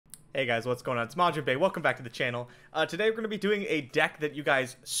Hey guys, what's going on? It's MajiinBae. Welcome back to the channel. Today we're going to be doing a deck that you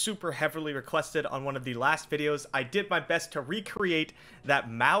guys super heavily requested on one of the last videos. I did my best to recreate that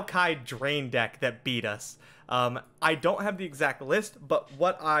Maokai Drain deck that beat us. I don't have the exact list, but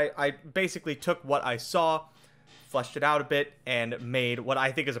what I basically took what I saw, fleshed it out a bit, and made what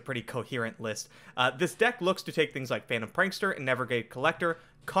I think is a pretty coherent list. This deck looks to take things like Phantom Prankster and Neverglade Collector,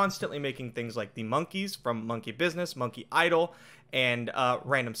 constantly making things like the monkeys from Monkey Business, Monkey Idol, and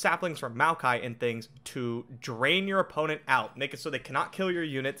random saplings from Maokai and things to drain your opponent out. Make it so they cannot kill your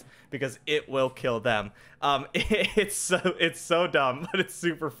units because it will kill them. It's so dumb, but it's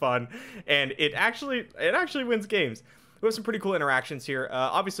super fun, and it actually wins games. We have some pretty cool interactions here.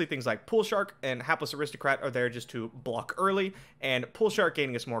 Obviously, things like Pool Shark and Hapless Aristocrat are there just to block early, and Pool Shark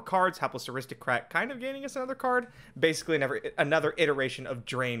gaining us more cards, Hapless Aristocrat kind of gaining us another card. Basically, another iteration of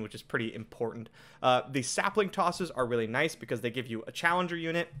Drain, which is pretty important. The Sapling Tosses are really nice because they give you a Challenger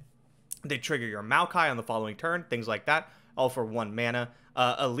unit. They trigger your Maokai on the following turn, things like that, all for 1 mana.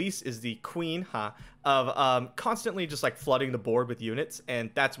 Elise is the queen of constantly just like flooding the board with units, and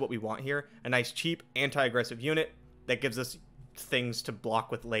that's what we want here. A nice, cheap, anti-aggressive unit that gives us things to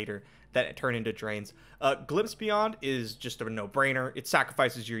block with later that turn into drains. Glimpse Beyond is just a no-brainer. It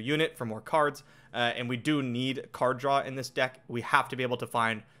sacrifices your unit for more cards, and we do need card draw in this deck. We have to be able to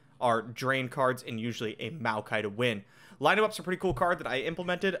find our drain cards and usually a Maokai to win. Line Up's a pretty cool card that I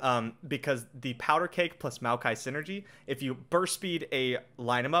implemented because the Powder Cake plus Maokai synergy, if you burst speed a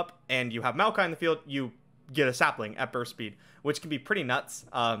line up and you have Maokai in the field, you get a sapling at burst speed, which can be pretty nuts.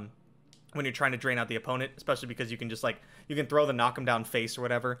 When you're trying to drain out the opponent, especially because you can just like, you can throw the knock 'em down face or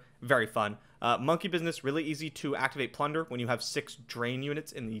whatever. Very fun. Monkey Business, really easy to activate Plunder when you have 6 drain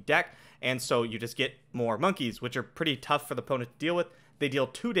units in the deck, and so you just get more monkeys, which are pretty tough for the opponent to deal with. They deal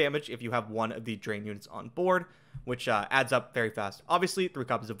 2 damage if you have 1 of the drain units on board, which adds up very fast. Obviously, 3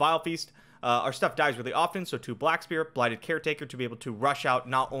 copies of Vile Feast. Our stuff dies really often, so 2 Black Spear, Blighted Caretaker to be able to rush out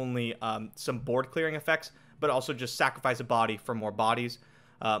not only some board clearing effects, but also just sacrifice a body for more bodies.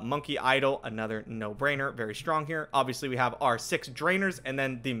 Monkey Idol, another no-brainer, very strong here. Obviously, we have our 6 drainers and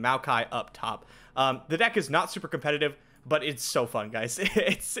then the Maokai up top. The deck is not super competitive, but it's so fun, guys.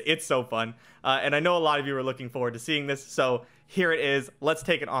 It's so fun. And I know a lot of you are looking forward to seeing this, so here it is. Let's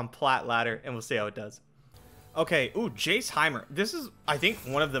take it on Plat Ladder, and we'll see how it does. Okay, ooh, Jace Heimer. This is, I think,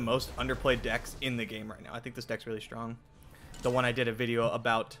 one of the most underplayed decks in the game right now. I think this deck's really strong. The one I did a video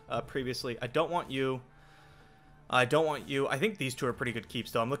about previously. I don't want you. I think these 2 are pretty good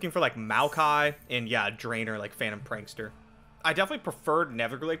keeps, though. I'm looking for, like, Maokai and, yeah, a Drainer, like Phantom Prankster. I definitely preferred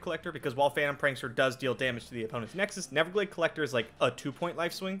Neverglade Collector, because while Phantom Prankster does deal damage to the opponent's Nexus, Neverglade Collector is, like, a 2-point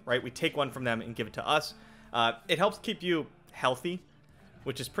life swing, right? We take 1 from them and give it to us. It helps keep you healthy,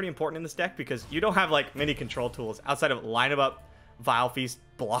 which is pretty important in this deck, because you don't have, like, many control tools outside of Line 'em Up, Vile Feast,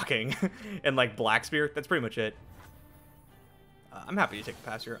 blocking, and, like, Black Spear. That's pretty much it. I'm happy to take the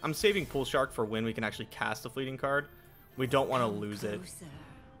pass here. I'm saving Pool Shark for when we can actually cast a fleeting card. We don't want to lose it.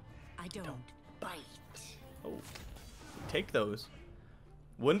 I don't bite. Oh, take those.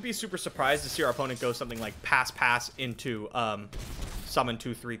 Wouldn't be super surprised to see our opponent go something like pass into summon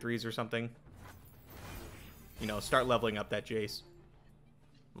 2 3/3s or something. You know, start leveling up that Jace.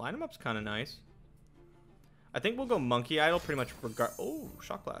 Line 'em up's kind of nice. I think we'll go Monkey Idol pretty much regard. Oh,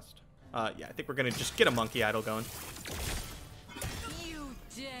 Shock Blast. Yeah, I think we're gonna just get a Monkey Idol going.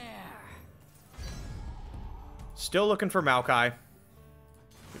 Still looking for Maokai.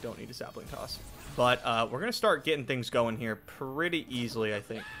 We don't need a Sapling Toss. But we're going to start getting things going here pretty easily, I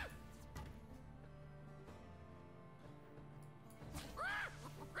think.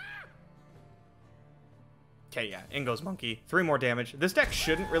 Okay, yeah. In goes Monkey. 3 more damage. This deck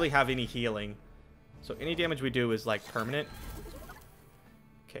shouldn't really have any healing. So any damage we do is, like, permanent.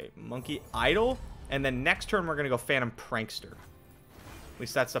 Okay, Monkey Idol. And then next turn, we're going to go Phantom Prankster. At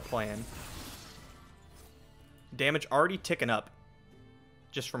least that's the plan. Damage already ticking up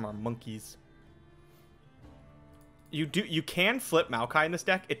just from our monkeys. You can flip Maokai in this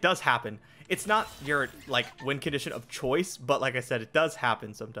deck. It does happen. It's not your like win condition of choice, but like I said, it does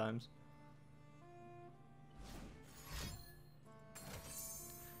happen sometimes.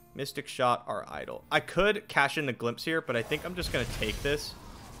 Mystic Shot, our Idol. I could cash in the Glimpse here, but I think I'm just gonna take this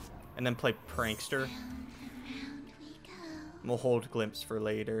and then play Prankster. We'll hold Glimpse for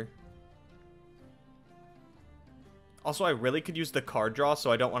later. Also, I really could use the card draw,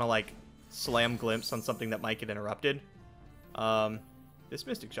 so I don't want to, like, slam Glimpse on something that might get interrupted. This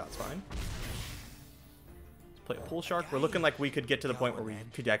Mystic Shot's fine. Let's play a Pool Shark. We're looking like we could get to the point where we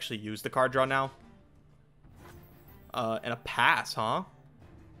could actually use the card draw now. And a pass, huh?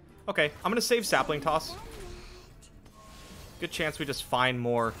 Okay, I'm going to save Sapling Toss. Good chance we just find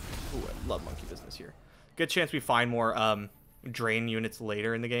more... Ooh, I love monkey business here. Good chance we find more drain units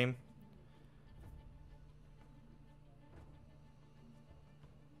later in the game.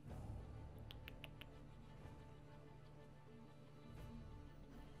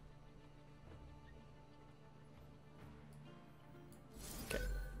 Okay.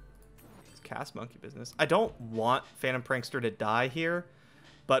 Let's cast monkey business. I don't want Phantom Prankster to die here,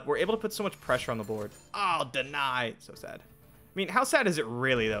 but we're able to put so much pressure on the board. Oh, deny. So sad. I mean, how sad is it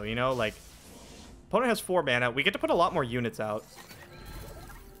really, though? You know, like, opponent has 4 mana. We get to put a lot more units out.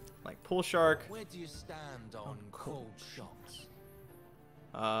 Like, Pool Shark. Where do you stand on cold shots?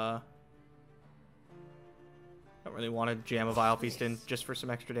 Don't really want to jam a Vile Feast in just for some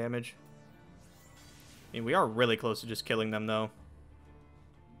extra damage. I mean, we are really close to just killing them, though.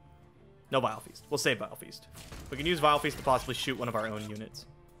 No Vile Feast. We'll save Vile Feast. We can use Vile Feast to possibly shoot one of our own units.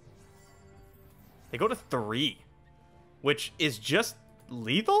 They go to 3. Which is just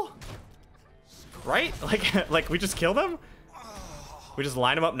lethal? Right? Like we just kill them? We just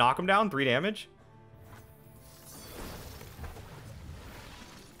line them up, knock them down, 3 damage?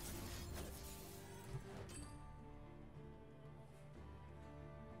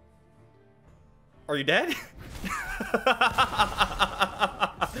 Are you dead?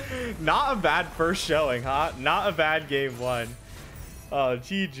 Not a bad first showing, huh? Not a bad game 1. Oh,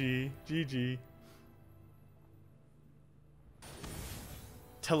 GG. GG.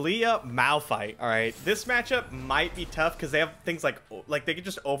 Talia Malphite. All right, this matchup might be tough because they have things like they could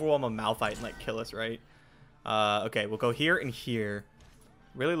just overwhelm a Malphite and like kill us, right? Okay, we'll go here and here.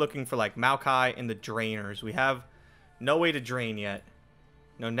 Really looking for like Maokai and the drainers. We have no way to drain yet.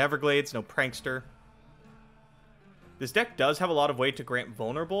 No Neverglades, no Prankster. This deck does have a lot of way to grant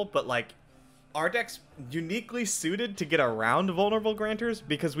vulnerable, but like our deck's uniquely suited to get around vulnerable granters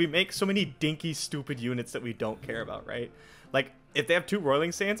because we make so many dinky, stupid units that we don't care about, right? Like, if they have 2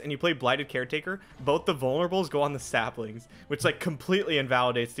 Roiling Sands and you play Blighted Caretaker, both the vulnerables go on the saplings, which, like, completely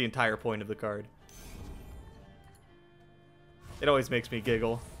invalidates the entire point of the card. It always makes me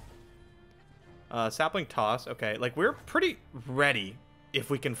giggle. Sapling Toss. Okay, like, we're pretty ready if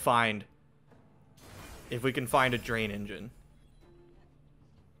we can find... a Drain Engine.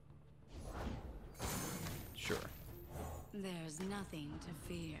 Sure. There's nothing to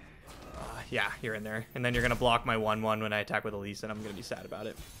fear. Yeah, you're in there. And then you're going to block my 1/1 when I attack with Elise, and I'm going to be sad about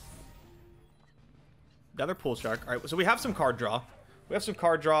it. Another Pool Shark. All right, so we have some card draw.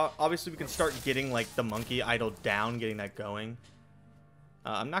 Obviously, we can start getting, like, the Monkey Idol down, getting that going.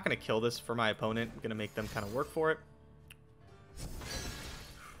 I'm not going to kill this for my opponent. I'm going to make them kind of work for it.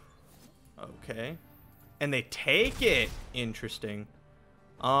 Okay. And they take it. Interesting.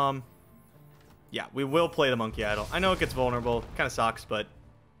 Yeah, we will play the Monkey Idol. I know it gets vulnerable. Kind of sucks, but...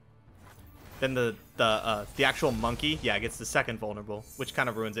 Then the actual monkey, yeah, gets the second vulnerable, which kind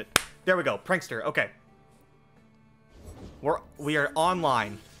of ruins it. There we go, Prankster. Okay, we are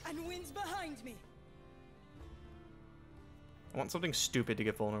online. And wind's behind me. I want something stupid to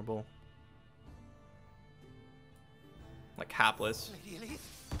get vulnerable, like Hapless.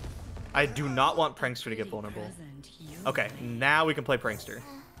 I do not want Prankster to get vulnerable. Okay, now we can play Prankster,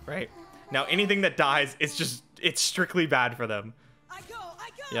 right? Now anything that dies, it's strictly bad for them. I go.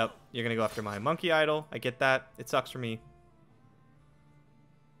 Yep, you're gonna go after my Monkey Idol. I get that. It sucks for me.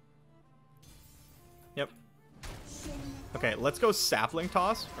 Yep. Okay, let's go Sapling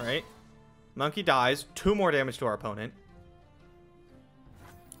Toss, alright? Monkey dies. 2 more damage to our opponent.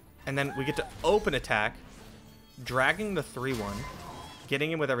 And then we get to open attack, dragging the 3/1,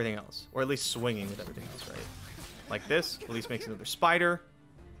 getting him with everything else. Or at least swinging with everything else, right? Like this. At least makes another Spider.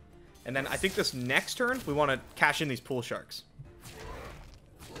 And then I think this next turn, we want to cash in these Pool Sharks.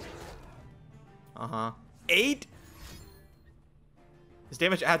 8? This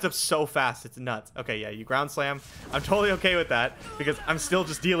damage adds up so fast, it's nuts. Okay, yeah, you ground slam. I'm totally okay with that, because I'm still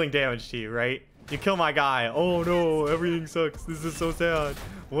just dealing damage to you, right? You kill my guy. Oh no, everything sucks. This is so sad.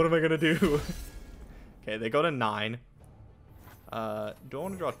 What am I gonna do? Okay, they go to 9. Do I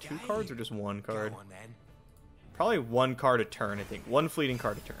want to draw 2 cards or just 1 card? Probably 1 card a turn, I think. 1 fleeting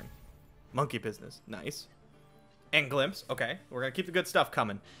card a turn. Monkey business. Nice. And Glimpse. Okay, we're gonna keep the good stuff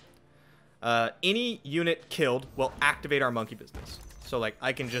coming. Any unit killed will activate our monkey business. So, like,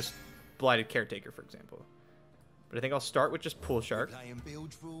 I can just Blighted Caretaker, for example. But I think I'll start with just Pool Shark. Playing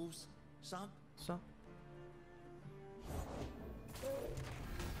bilge rules, son? So.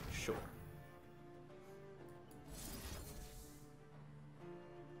 Sure.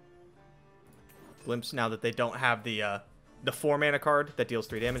 Glimpse now that they don't have the 4-mana card that deals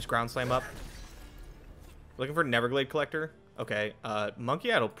 3 damage. Ground Slam up. Looking for Neverglade Collector. Okay,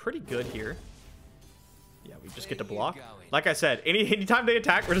 Monkey Idol pretty good here. Yeah, we just get to block. Like I said, anytime they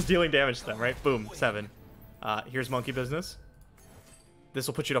attack, we're just dealing damage to them, right? Boom, 7. Here's monkey business. This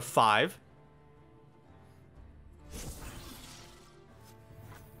will put you to 5.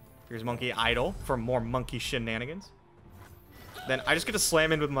 Here's monkey idle for more monkey shenanigans. Then I just get to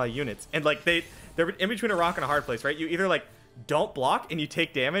slam in with my units. And like they're in between a rock and a hard place, right? You either like don't block and you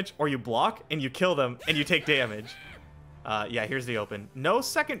take damage, or you block and you kill them and you take damage. Yeah, here's the open. No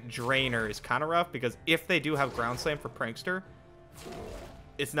second drainer is kind of rough because if they do have ground slam for prankster,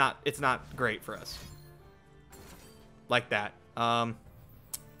 it's not great for us. Like that.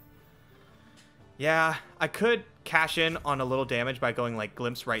 Yeah, I could cash in on a little damage by going like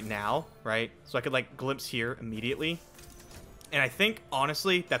glimpse right now, right? So I could like glimpse here immediately. And I think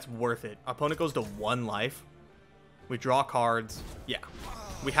honestly that's worth it. Our opponent goes to 1 life. We draw cards. Yeah.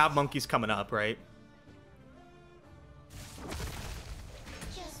 We have monkeys coming up, right?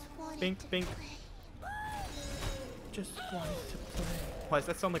 Bink, bink. Just wanted to play. Why does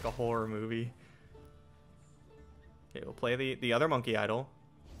that sound like a horror movie? Okay, we'll play the other monkey idol.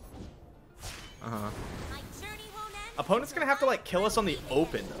 Opponent's gonna have to like kill us on the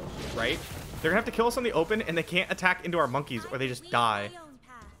open though, right? They're gonna have to kill us on the open and they can't attack into our monkeys or they just die.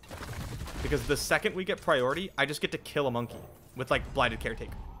 Because the second we get priority, I just get to kill a monkey with like Blighted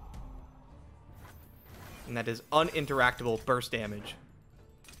Caretaker. And that is uninteractable burst damage.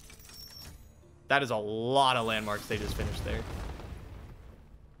 That is a lot of landmarks they just finished there.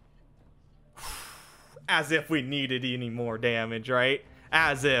 As if we needed any more damage, right?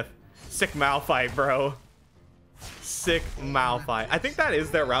 As if. Sick Malphite, bro. Sick Malphite. I think that is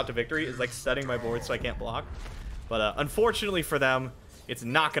their route to victory, is like setting my board so I can't block. But unfortunately for them, it's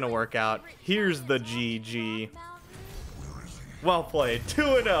not going to work out. Here's the GG. Well played.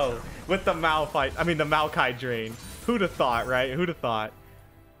 2-0 with the Malphite. I mean, the Maokai drain. Who'd have thought, right? Who'd have thought?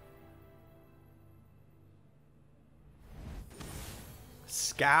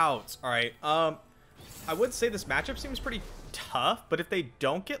 Scouts. All right. I would say this matchup seems pretty tough, but if they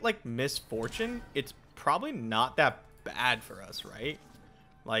don't get like misfortune, it's probably not that bad for us, right?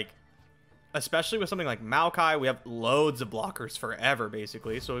 Like, especially with something like Maokai, we have loads of blockers forever,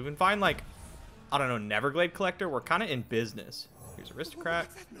 basically. So if we can find like, I don't know, Neverglade Collector, we're kind of in business. Here's Aristocrat.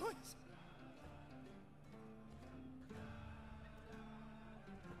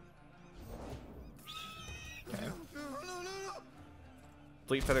 Okay.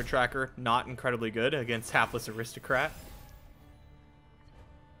 Fleet Feather Tracker, not incredibly good against Hapless Aristocrat.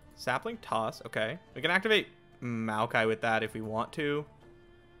 Sapling Toss, okay. We can activate Maokai with that if we want to.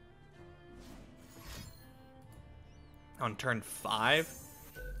 On turn 5.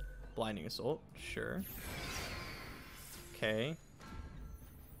 Blinding Assault, sure. Okay.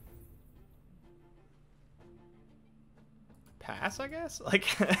 Pass, I guess? Like,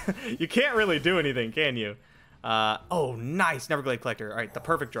 you can't really do anything, can you? Oh, nice. Neverglade Collector. All right, the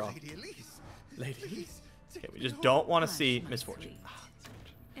perfect draw. Lady Elise. Lady Elise. Okay, we just don't want to see misfortune.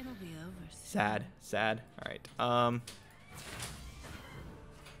 It'll be over soon. Sad, sad. All right.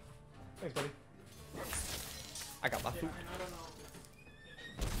 Thanks, buddy. I got my food.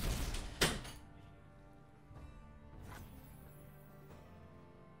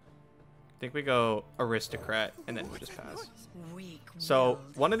 I think we go Aristocrat and then we just pass. So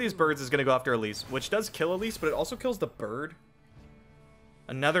one of these birds is going to go after Elise, which does kill Elise, but it also kills the bird.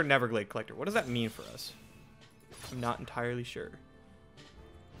 Another Neverglade Collector. What does that mean for us? I'm not entirely sure.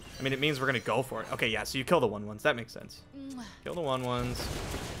 I mean, it means we're going to go for it. Okay, yeah, so you kill the 1/1s. That makes sense. Kill the 1/1s.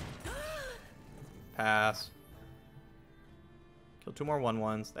 Pass. Kill 2 more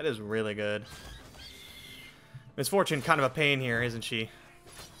 1/1s. That is really good. Misfortune, kind of a pain here, isn't she?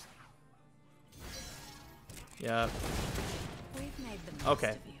 Yeah.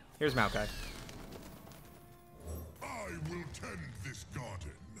 Okay. Here's Maokai. I will tend this garden.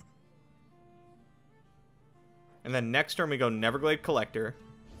 And then next turn we go Neverglade Collector.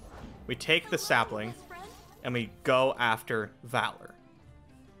 We take the sapling and we go after Valor.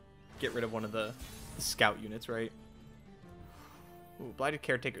 Get rid of one of the scout units, right? Ooh, Blighted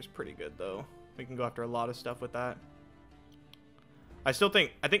Caretaker's pretty good though. We can go after a lot of stuff with that. I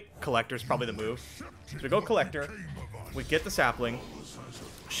think Collector's probably the move. So we go Collector, we get the sapling,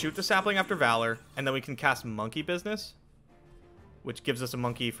 shoot the sapling after Valor, and then we can cast Monkey Business, which gives us a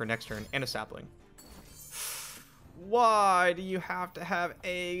monkey for next turn and a sapling. Why do you have to have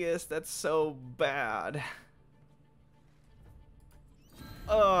Aegis? That's so bad.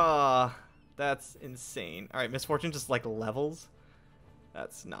 Ugh, that's insane. All right, Misfortune just like levels.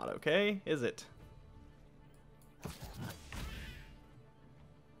 That's not okay, is it?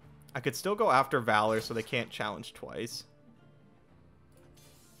 I could still go after Valor so they can't challenge twice.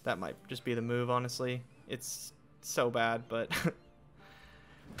 That might just be the move, honestly. It's so bad, but...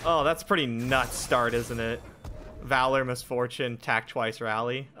 Oh, that's a pretty nuts start, isn't it? Valor, Misfortune, attack twice,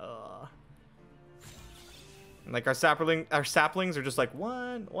 rally. And like our saplings are just like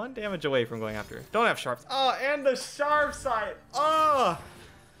one damage away from going after. Don't have sharps. Oh, and the sharp side. Oh,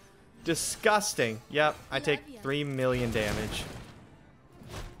 disgusting. Yep, I take 3 million damage.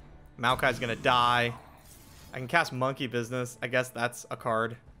 Maokai's gonna die. I can cast Monkey Business. I guess that's a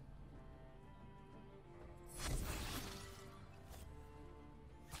card.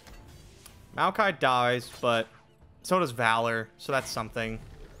 Maokai dies, but so does Valor, so that's something.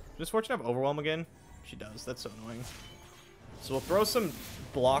 Does Fortune have Overwhelm again? She does. That's so annoying. So we'll throw some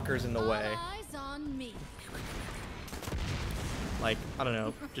blockers in the way. Eyes on me. Like, I don't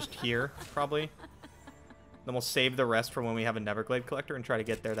know, just here, probably. Then we'll save the rest for when we have a Neverglade Collector and try to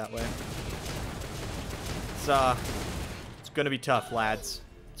get there that way. It's gonna be tough, lads.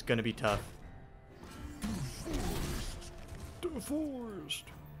 It's gonna be tough. Forest.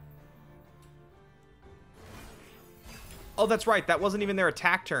 Oh, that's right. That wasn't even their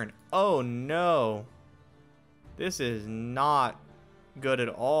attack turn. Oh, no. This is not good at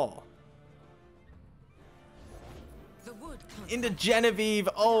all. Into Genevieve.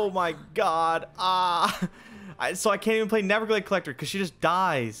 Oh, my God. So I can't even play Neverglade Collector because she just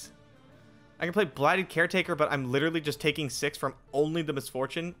dies. I can play Blighted Caretaker, but I'm literally just taking 6 from only the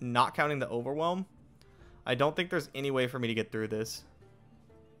Misfortune, not counting the Overwhelm. I don't think there's any way for me to get through this.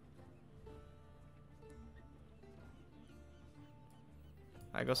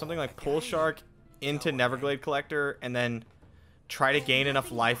 I go something like Pool Shark into Neverglade Collector and then try to gain enough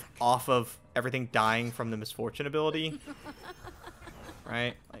life off of everything dying from the Misfortune ability.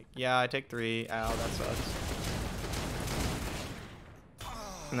 Right? Like, yeah, I take 3. Ow, that sucks.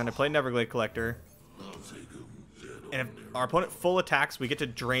 And then I play Neverglade Collector. And if our opponent full attacks, we get to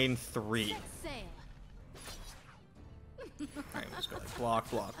drain 3. Alright, we'll just go like block,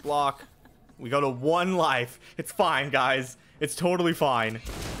 block, block. We go to 1 life. It's fine, guys. It's totally fine.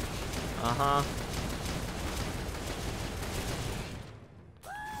 Uh-huh.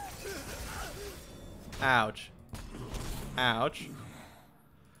 Ouch. Ouch.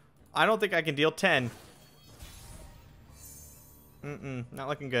 I don't think I can deal 10. Not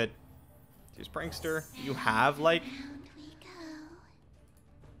looking good. Use prankster. Do you have, like...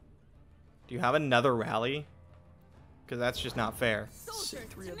 Do you have another rally? Because that's just not fair.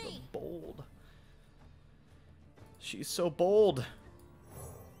 C3 of the bold. She's so bold.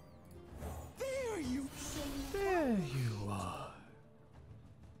 There you are.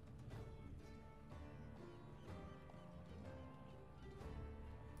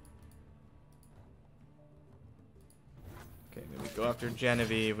 Okay, then we go after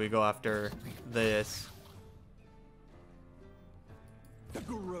Genevieve. We go after this.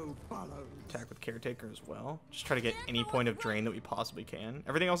 Attack with Caretaker as well. Just try to get any point of drain that we possibly can.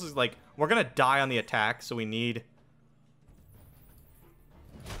 Everything else is like, we're gonna die on the attack, so we need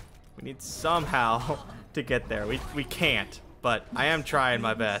somehow to get there. We can't, but I am trying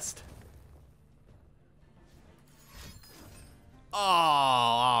my best. Oh,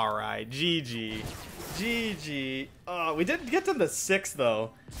 all right. GG. GG. Oh, we didn't get them to 6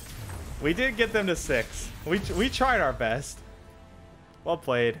 though. We did get them to 6. We tried our best. Well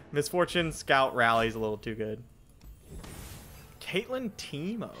played. Misfortune Scout rally's a little too good. Caitlyn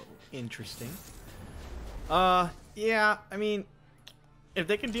Teemo. Interesting. Yeah, I mean, if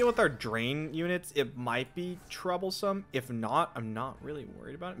they can deal with our drain units, it might be troublesome. If not, I'm not really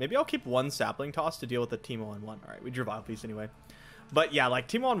worried about it. Maybe I'll keep 1 sapling toss to deal with the Teemo on 1. Alright, we drew Vile Piece anyway. But yeah, like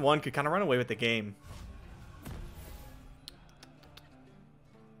Teemo on 1 could kind of run away with the game.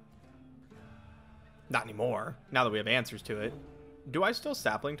 Not anymore, now that we have answers to it. Do I still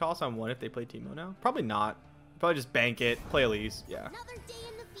sapling toss on 1 if they play Teemo now? Probably not. Probably just bank it, play Elise. Yeah. Another day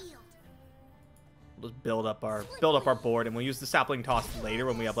in the field. We'll just build up our board, and we'll use the sapling toss later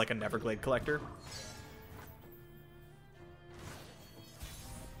when we have like a Neverglade Collector.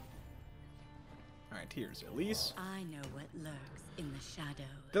 All right, here's Elise. I know what lurks in the shadows.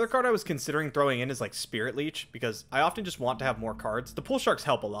 The other card I was considering throwing in is like Spirit Leech, because I often just want to have more cards. The Pool Sharks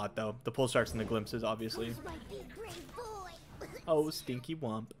help a lot though. The Pool Sharks and the Glimpses, obviously. Oh, stinky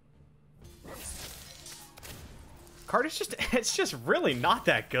wump. Card is just, it's just really not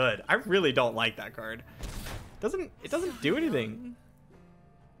that good. I really don't like that card. It doesn't do anything.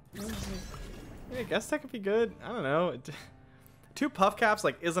 I guess that could be good. I don't know. 2 puff caps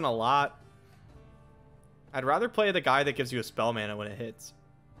like isn't a lot. I'd rather play the guy that gives you a spell mana when it hits.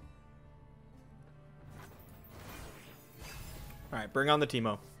 Alright, bring on the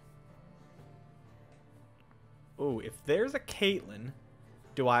Teemo. Oh, if there's a Caitlyn,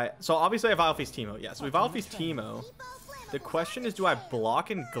 do I... So obviously I Vile Feast Teemo. Yeah, so we Vile Feast Teemo. The question is, do I block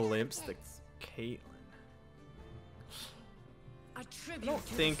and glimpse the Caitlyn? I don't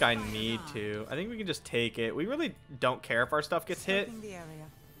think I need to. I think we can just take it. We really don't care if our stuff gets hit.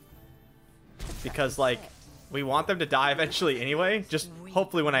 Because, like, we want them to die eventually anyway. Just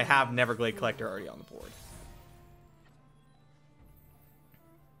hopefully when I have Neverglade Collector already on the board.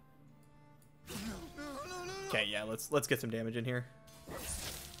 Okay, yeah, let's get some damage in here.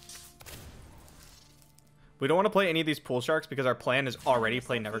 We don't want to play any of these pool sharks because our plan is already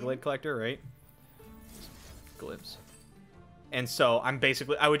play Neverglade Collector, right? Glimpse. And so I'm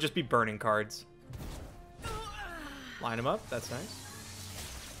basically, I would just be burning cards. Line them up. That's nice.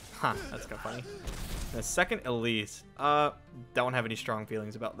 Huh, that's kind of funny. The second Elise. Don't have any strong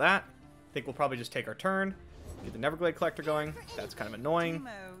feelings about that. I think we'll probably just take our turn. Get the Neverglade Collector going. That's kind of annoying.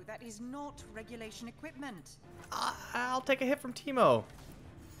 Teemo, that is not regulation equipment. I'll take a hit from Teemo.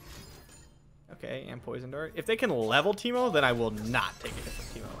 Okay, and Poison Dart. If they can level Teemo, then I will not take a hit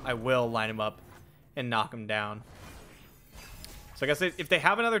from Teemo. I will line him up and knock him down. So I guess if they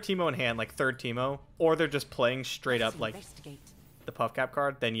have another Teemo in hand, like third Teemo, or they're just playing straight up like the Puff Cap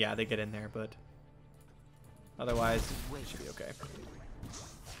card, then yeah, they get in there, but otherwise, it should be okay.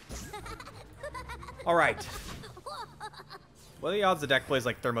 Alright. What are the odds the deck plays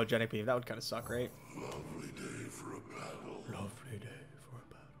like Thermogenic Beam? That would kind of suck, right? Lovely day for a battle. Lovely day for a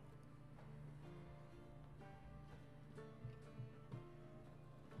battle.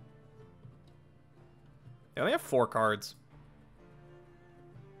 They only have 4 cards.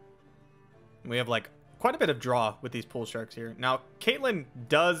 We have, like, quite a bit of draw with these pool sharks here. Now, Caitlyn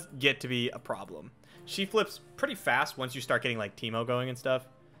does get to be a problem. She flips pretty fast once you start getting, like, Teemo going and stuff.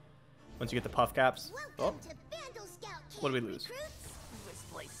 Once you get the Puff Caps. Oh. What do we lose?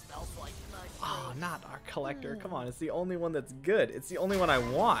 Oh, not our Collector. Come on, it's the only one that's good. It's the only one I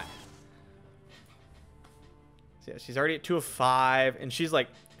want. So yeah, she's already at 2 of 5, and she's like,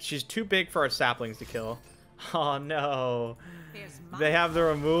 she's too big for our saplings to kill. Oh no. They have the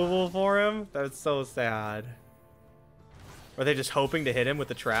removal for him? That's so sad. Are they just hoping to hit him with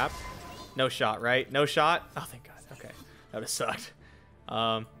the trap? No shot, right? No shot? Oh, thank God. Okay. That would have sucked.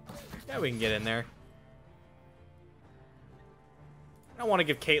 Yeah, we can get in there. I don't want to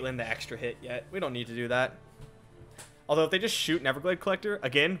give Caitlyn the extra hit yet. We don't need to do that. Although if they just shoot Neverglade Collector,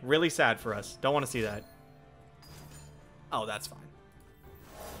 again, really sad for us. Don't want to see that. Oh, that's fine.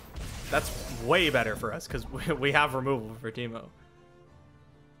 That's way better for us because we have removal for Teemo.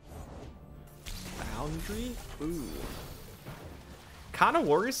 Boundary? Ooh. Kind of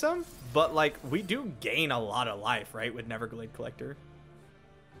worrisome, but like we do gain a lot of life, right, with Neverglade Collector.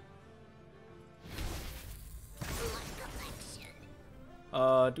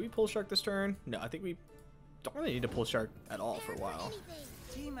 Do we pull shark this turn? No, I think we don't really need to pull shark at all for a while.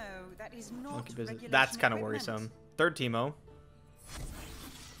 Teemo, that is not that's kind of worrisome. Third Teemo.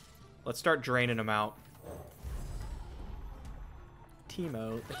 Let's start draining them out.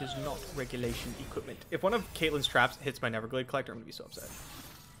 Teemo, that is not regulation equipment. If one of Caitlyn's traps hits my Neverglade Collector, I'm going to be so upset.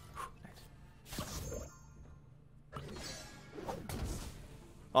 Nice.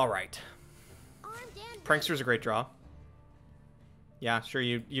 Alright. Prankster's a great draw. Yeah, sure,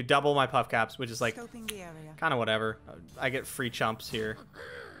 you double my Puff Caps, which is like kind of whatever. I get free chumps here.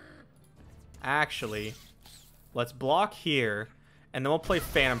 Actually, let's block here, and then we'll play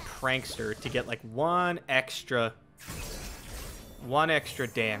Phantom Prankster to get like one extra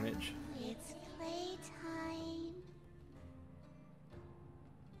damage. It's playtime.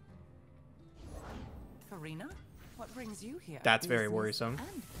 Karina, what brings you here? That's very worrisome.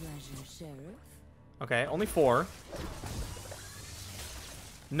 And pleasure, Sheriff. Okay, only 4.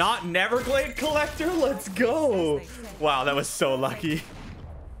 Not Neverglade Collector? Let's go! Wow, that was so lucky.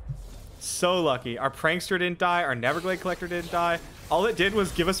 So lucky. Our Prankster didn't die. Our Neverglade Collector didn't die. All it did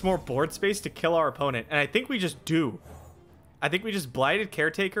was give us more board space to kill our opponent. And I think we just do. I think we just blighted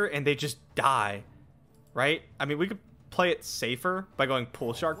Caretaker and they just die. Right? I mean, we could play it safer by going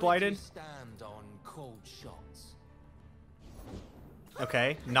Pool Shark Blighted. Stand on cold shots.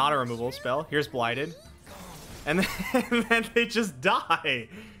 Okay, not a removal spell. Here's Blighted. And then they just die.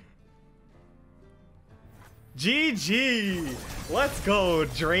 GG. Let's go.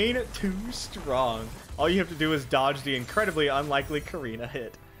 Drain 2 strong. All you have to do is dodge the incredibly unlikely Karina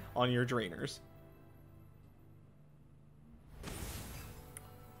hit on your drainers.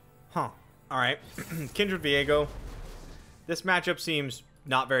 Huh. Alright. Kindred Viego. This matchup seems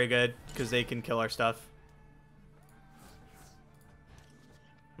not very good because they can kill our stuff.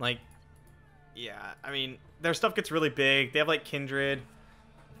 Like, yeah, I mean, their stuff gets really big. They have, like, Kindred.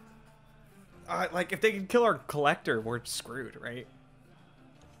 Like, if they can kill our Collector, we're screwed, right?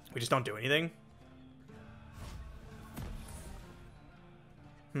 We just don't do anything?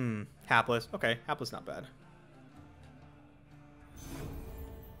 Hapless. Okay, Hapless not bad.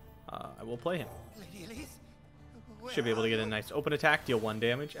 I will play him. Lady Elise? Should be able to get a nice open attack, deal 1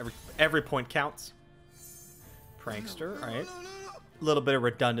 damage. Every point counts. Prankster, alright. A little bit of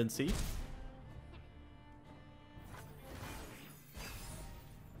redundancy.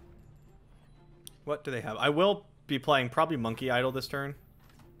 What do they have? I will be playing probably Monkey Idol this turn.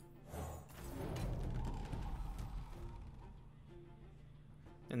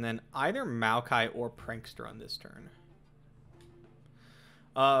 And then either Maokai or Prankster on this turn.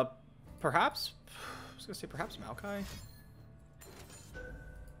 Perhaps... I was going to say perhaps Maokai.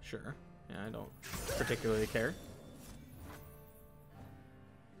 Sure. Yeah, I don't particularly care.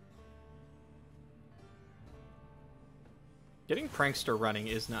 Getting Prankster running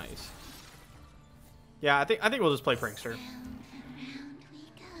is nice. Yeah, I think we'll just play Prankster. Round and round we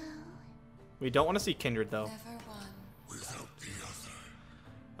go. We don't want to see Kindred though. Never one. Without the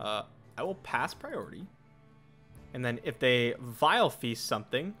other. I will pass priority. And then if they Vile Feast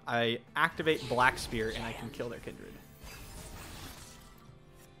something, I activate Black Spear and I can kill their Kindred.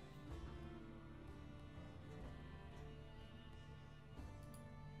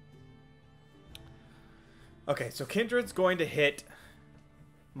 Okay, so Kindred's going to hit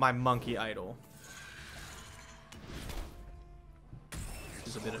my Monkey Idol. Which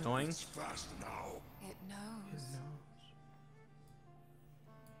is a bit annoying. Fast now. It knows.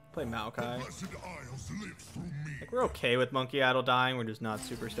 Play Maokai. Blessed Isles live through me. Like, we're okay with Monkey Idol dying. We're just not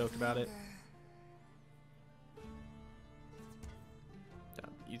super stoked about it.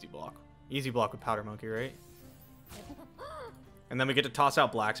 Easy block. Easy block with Powder Monkey, right? And then we get to toss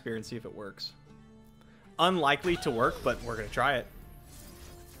out Black Spear and see if it works. Unlikely to work, but we're going to try it.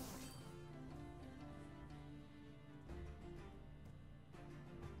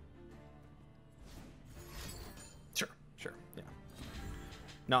 Sure, yeah.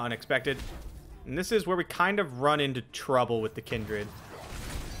 Not unexpected. And this is where we kind of run into trouble with the Kindred.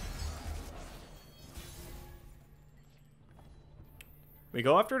 We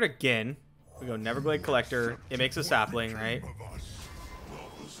go after it again. We go Neverglade Collector. It makes a sapling, right?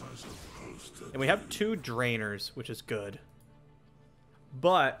 And we have 2 Drainers, which is good.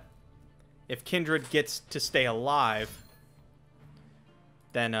 But if Kindred gets to stay alive,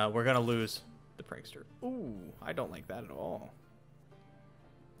 then we're going to lose the Prankster. Ooh, I don't like that at all.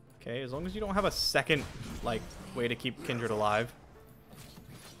 Okay, as long as you don't have a second, like, way to keep Kindred alive,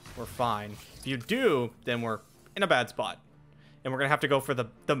 we're fine. If you do, then we're in a bad spot. And we're going to have to go for the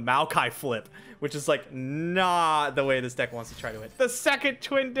Maokai flip, which is, like, not the way this deck wants to try to hit. The second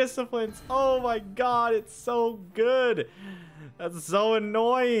Twin Disciplines. Oh, my God. It's so good. That's so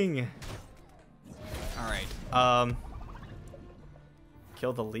annoying. All right.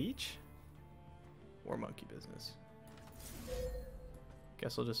 Kill the Leech? Or Monkey Business?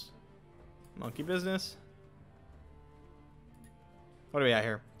 Guess we'll just... Monkey Business? What are we at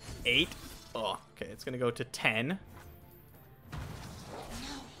here? 8? Oh, okay. It's going to go to 10.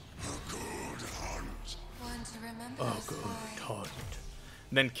 Oh, good hunt.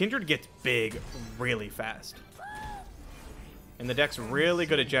 Then Kindred gets big really fast. And the deck's really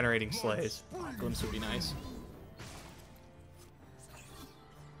good at generating slays. Glimpse would be nice.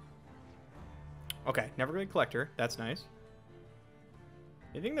 Okay, Neverglade Collector. That's nice.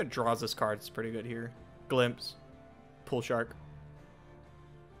 Anything that draws this card is pretty good here. Glimpse. Pool Shark.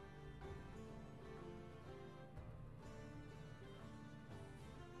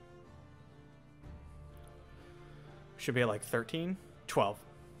 Should be at like 13? 12.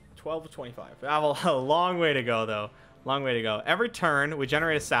 12 to 25. I have a long way to go, though. Long way to go. Every turn, we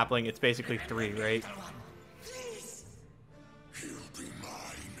generate a sapling. It's basically 3, right? He'll be mine.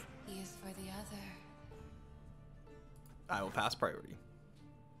 He is for the other. I will pass priority.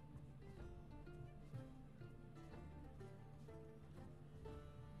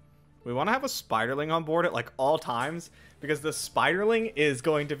 We want to have a Spiderling on board at like all times, because the Spiderling is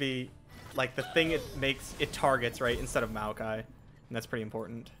going to be like the thing it targets, right, instead of Maokai. And that's pretty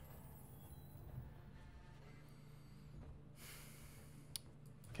important.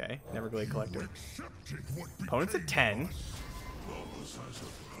 Okay, Neverglade Collector. Opponent's at 10.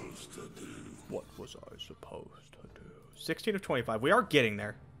 What was I supposed to do? 16 of 25. We are getting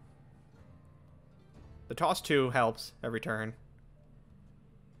there. The toss 2 helps every turn.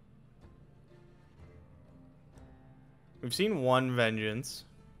 We've seen 1 Vengeance.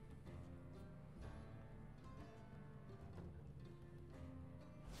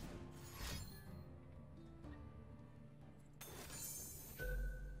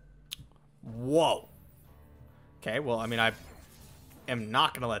 Whoa. Okay, well, I mean, I am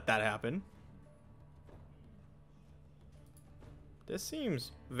not going to let that happen. This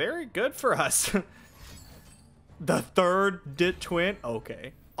seems very good for us. The third twin?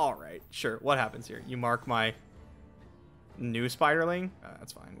 Okay. Alright, sure. What happens here? You mark my new spiderling?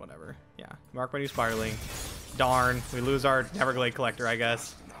 That's fine, whatever. Yeah, mark my new spiderling. Darn, we lose our Neverglade collector, I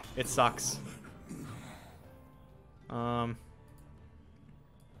guess. It sucks. I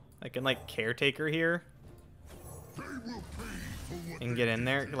can, like, caretaker here. And get in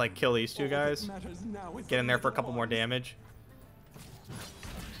there, like, kill these two guys. Get in there for a couple more damage.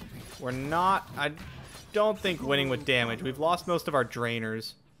 We're not... I don't think winning with damage. We've lost most of our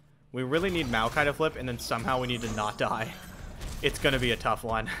drainers. We really need Maokai to flip, and then somehow we need to not die. It's going to be a tough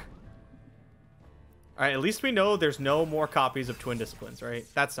one. Alright, at least we know there's no more copies of Twin Disciplines, right?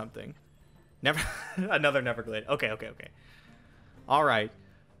 That's something. Never... Another Neverglade. Okay. Alright.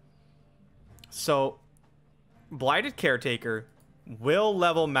 So, Blighted Caretaker will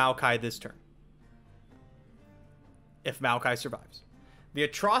level Maokai this turn. If Maokai survives. The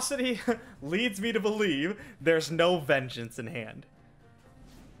atrocity leads me to believe there's no vengeance in hand.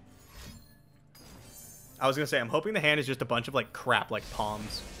 I was going to say, I'm hoping the hand is just a bunch of, like, crap, like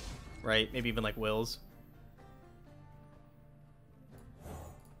palms. Right? Maybe even, like, wills.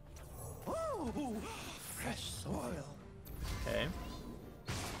 Ooh, fresh soil. Okay.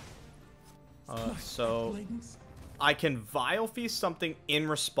 So, I can Vile Feast something in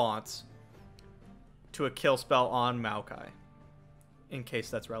response to a kill spell on Maokai. In case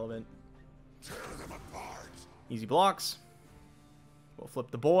that's relevant. Easy blocks. We'll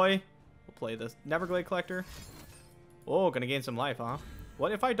flip the boy. We'll play the Neverglade Collector. Whoa, gonna gain some life, huh?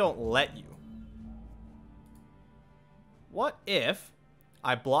 What if I don't let you? What if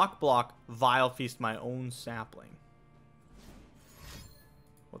I block, Vile Feast my own sapling?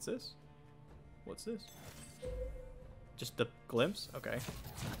 What's this? What's this? Just the glimpse? Okay.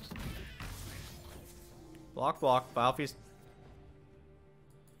 Block, Vile Feast.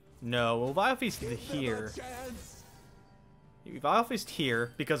 No, we'll Vile Feast here. We Vile Feast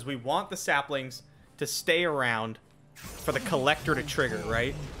here because we want the saplings to stay around for the collector to trigger,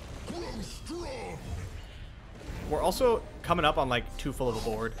 right? We're also coming up on like too full of a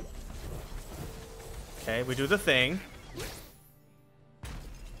board. Okay, we do the thing.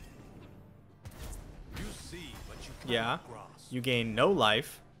 Yeah, you gain no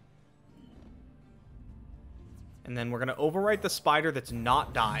life. And then we're going to overwrite the spider that's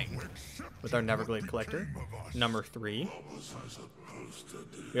not dying with our Neverglade Collector. Number 3.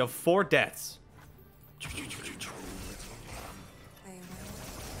 We have 4 deaths.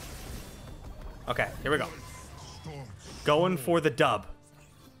 Okay, here we go. Going for the dub.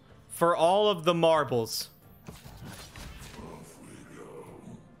 For all of the marbles.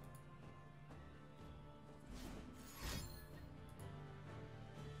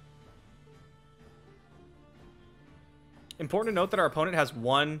 Important to note that our opponent has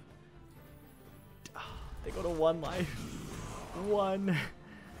 1. They go to 1 life. 1.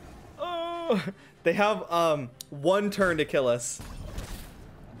 Oh, they have 1 turn to kill us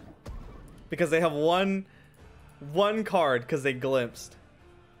because they have one card because they glimpsed.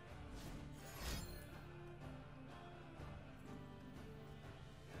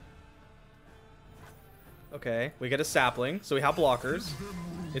 Okay, we get a sapling, so we have blockers.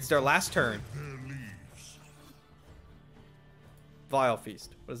 It's their last turn. Vile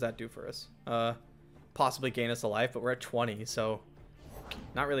Feast. What does that do for us? Possibly gain us a life, but we're at 20, so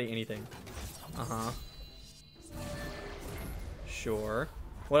not really anything. Uh-huh. Sure.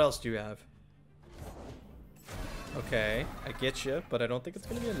 What else do you have? Okay, I get you, but I don't think it's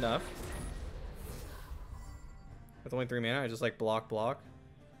going to be enough. With only 3 mana, I just like block.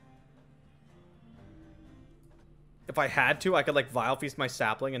 If I had to, I could like Vile Feast my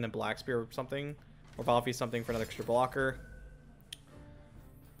sapling and then Black Spear or something. Or Vile Feast something for another extra blocker.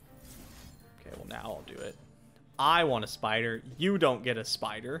 Okay, well now I'll do it. I want a spider. You don't get a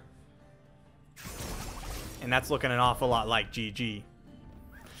spider. And that's looking an awful lot like GG.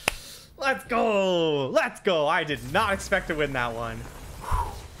 Let's go! Let's go! I did not expect to win that one.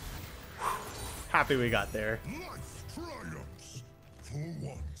 Happy we got there. Life triumphs for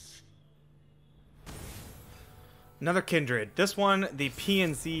once. Another Kindred. This one, the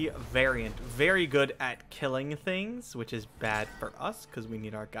PNZ variant. Very good at killing things, which is bad for us because we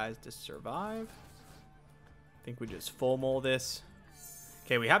need our guys to survive. I think we just full mold this.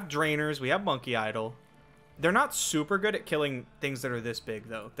 Okay, we have Drainers. We have Monkey Idol. They're not super good at killing things that are this big,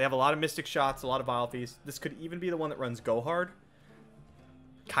 though. They have a lot of Mystic Shots, a lot of Vile Feast. This could even be the one that runs Go Hard.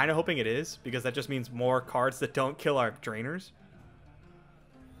 Kind of hoping it is, because that just means more cards that don't kill our Drainers.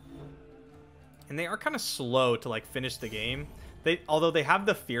 And they are kind of slow to, like, finish the game. Although they have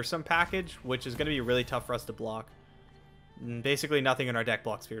the fearsome package, which is going to be really tough for us to block. Basically nothing in our deck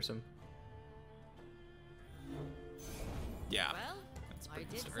blocks fearsome. Yeah. Well, That's a I pretty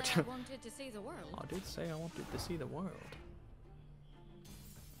good did start. say I wanted to see the world. I did say I wanted to see the world.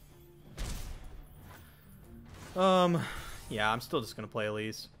 Yeah, I'm still just gonna play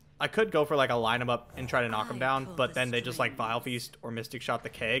Elise. I could go for like a line 'em up and try to knock them down, but then they just like Vile Feast or Mystic Shot the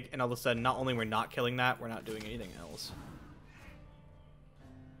keg, and all of a sudden, not only we're not killing that, we're not doing anything else.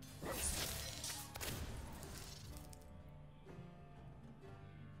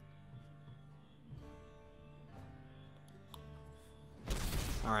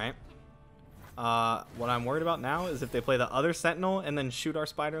 Alright. What I'm worried about now is if they play the other Sentinel and then shoot our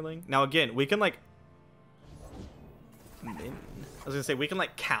Spiderling. Now again, we can like... I was gonna say, we can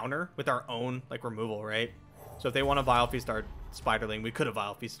like counter with our own like removal, right? So if they want to Vile Feast our Spiderling, we could have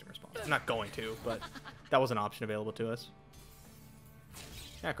Vile Feasted in response. I'm not going to, but that was an option available to us.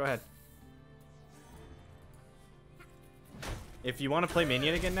 Yeah, go ahead. If you want to play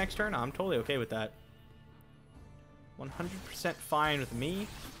Minion again next turn, I'm totally okay with that. 100% fine with me.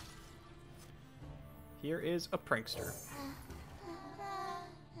 Here is a prankster.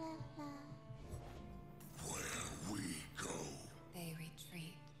 Where we go. They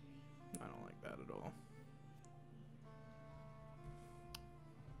retreat. I don't like that at all.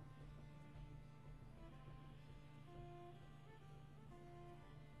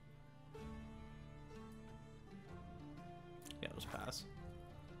 Yeah, just pass.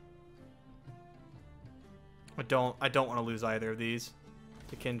 I don't want to lose either of these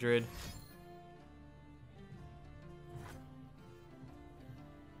to Kindred.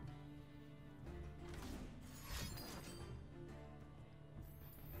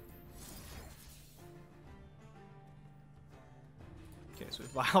 Okay, so if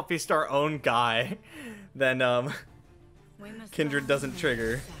Vile Feast our own guy, then Kindred doesn't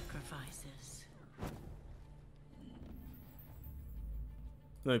trigger. Sacrifices.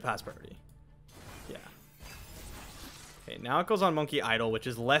 Let me pass priority. Yeah. Okay, now it goes on Monkey Idol, which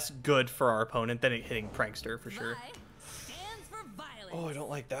is less good for our opponent than it hitting Prankster for sure. Stands for violence. Oh, I don't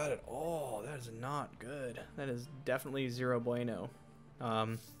like that at all. That is not good. That is definitely zero bueno.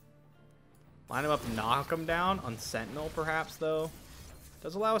 Line him up, knock him down on Sentinel, perhaps, though.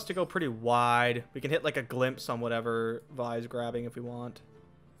 Does allow us to go pretty wide. We can hit like a glimpse on whatever Vi's grabbing if we want.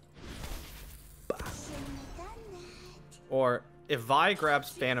 Or if Vi grabs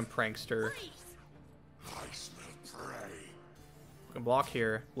Phantom Prankster, I smell prey. we can block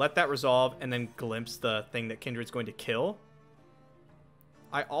here, let that resolve, and then glimpse the thing that Kindred's going to kill.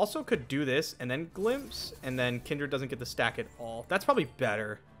 I also could do this and then glimpse, and then Kindred doesn't get the stack at all. That's probably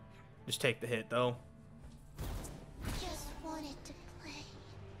better. Just take the hit, though. Just wanted to play.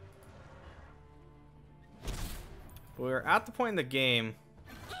 We're at the point in the game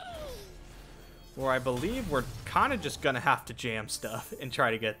where I believe we're kind of just going to have to jam stuff and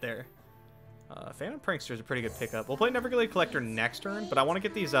try to get there. Phantom Prankster is a pretty good pickup. We'll play Neverglade Collector next turn, but I want to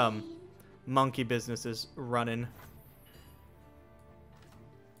get these monkey businesses running.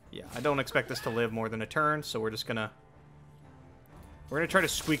 Yeah, I don't expect this to live more than a turn, so we're just going to... We're going to try to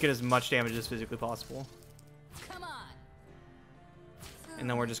squeak in as much damage as physically possible. Come on. And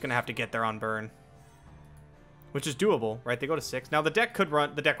then we're just going to have to get there on burn. Which is doable, right? They go to 6. Now the deck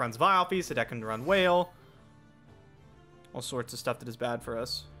runs Vile Feast, the deck can run Whale. All sorts of stuff that is bad for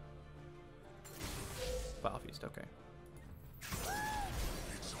us. Vile Feast, okay.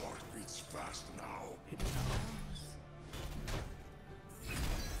 Its heart beats fast now.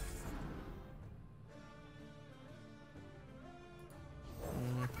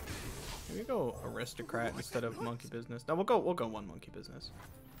 Maybe go Aristocrat instead of Monkey Business. No, we'll go one Monkey Business.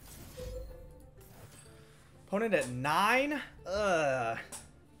 Opponent at 9? Ugh.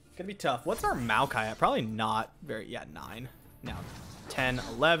 It's gonna be tough. What's our Maokai at? Probably not very... Yeah, 9. Now 10,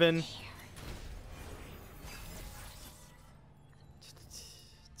 11.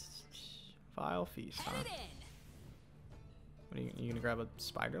 Vile Feast, huh? Head it What are you gonna grab a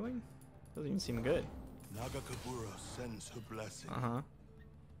Spiderling? Doesn't even seem good. Nagakabura sends her blessing. Uh-huh.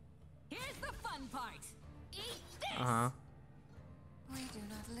 in. Here's the fun part. Eat this. Uh-huh. We do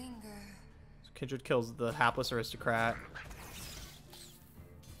not linger. So Kindred kills the hapless Aristocrat.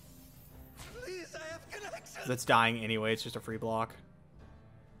 Please, I have connection. That's dying anyway, it's just a free block.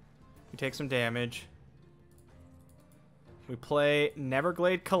 We take some damage. We play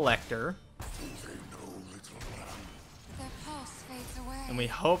Neverglade Collector. Their pulse fades away. And we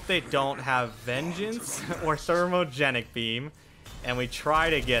hope they don't have Vengeance or Thermogenic Beam. And we try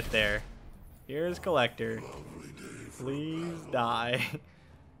to get there. Here's Collector. Please die.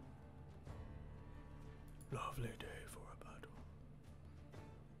 Lovely day for a battle.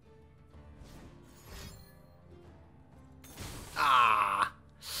 Ah.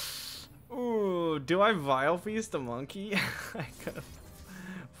 Ooh, do I Vile Feast the monkey? I could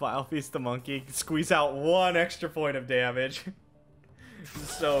Vile Feast the monkey, squeeze out 1 extra point of damage.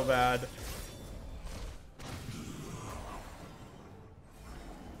 So bad.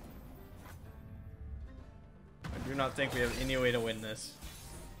 I do not think we have any way to win this.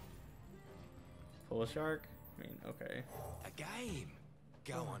 Pull a shark? I mean, okay. A game.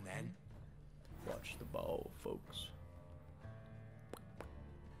 Go on then. Watch the bow, folks.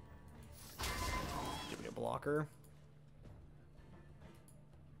 Give me a blocker.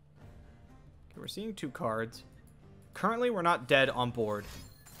 Okay, we're seeing 2 cards. Currently, we're not dead on board.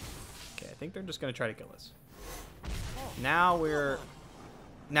 Okay, I think they're just gonna try to kill us. Now we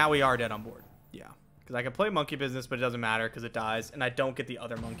are dead on board. Yeah, because I can play monkey business, but it doesn't matter because it dies, and I don't get the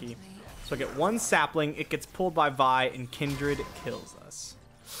other monkey. So I get 1 sapling. It gets pulled by Vi, and Kindred kills us.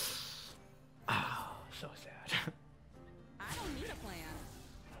 Oh, so sad. I don't need a plan.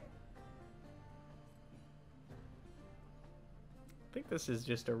 I think this is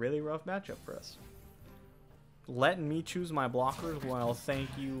just a really rough matchup for us. Letting me choose my blockers, well, thank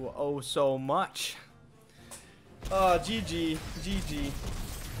you oh so much. GG. GG.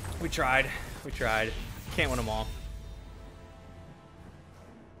 We tried. We tried. Can't win them all.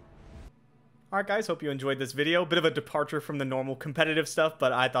 Alright guys, hope you enjoyed this video. Bit of a departure from the normal competitive stuff,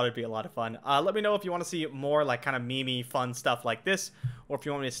 but I thought it'd be a lot of fun. Let me know if you want to see more like kind of memey fun stuff like this, or if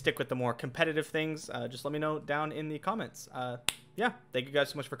you want me to stick with the more competitive things, just let me know down in the comments. Yeah, thank you guys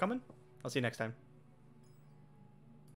so much for coming. I'll see you next time.